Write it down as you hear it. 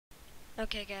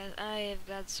Okay guys, I have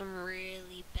got some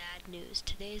really bad news.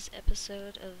 Today's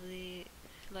episode of the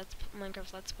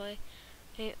Minecraft Let's Play,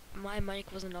 my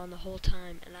mic wasn't on the whole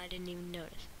time and I didn't even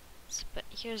notice. But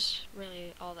here's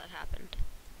really all that happened.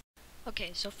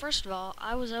 Okay, so first of all,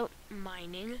 I was out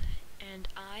mining and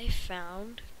I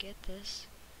found, get this,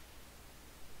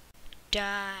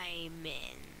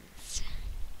 diamonds.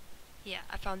 Yeah,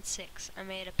 I found 6. I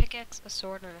made a pickaxe, a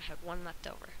sword, and I had 1 left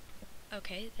over.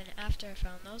 Okay, then after I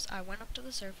found those, I went up to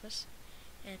the surface,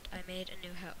 and I made a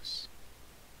new house.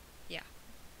 Yeah,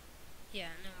 a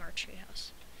new archery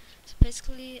house. So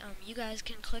basically, you guys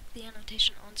can click the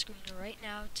annotation on screen right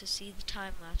now to see the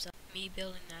time lapse of me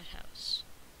building that house.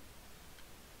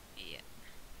 Yeah.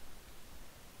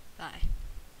 Bye,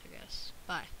 I guess.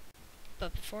 Bye.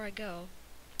 But before I go,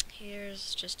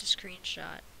 here's just a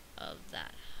screenshot of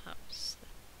that house.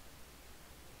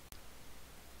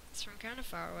 It's from kind of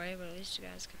far away, but at least you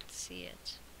guys can see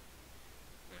it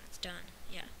when it's done.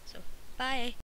 Yeah, so bye!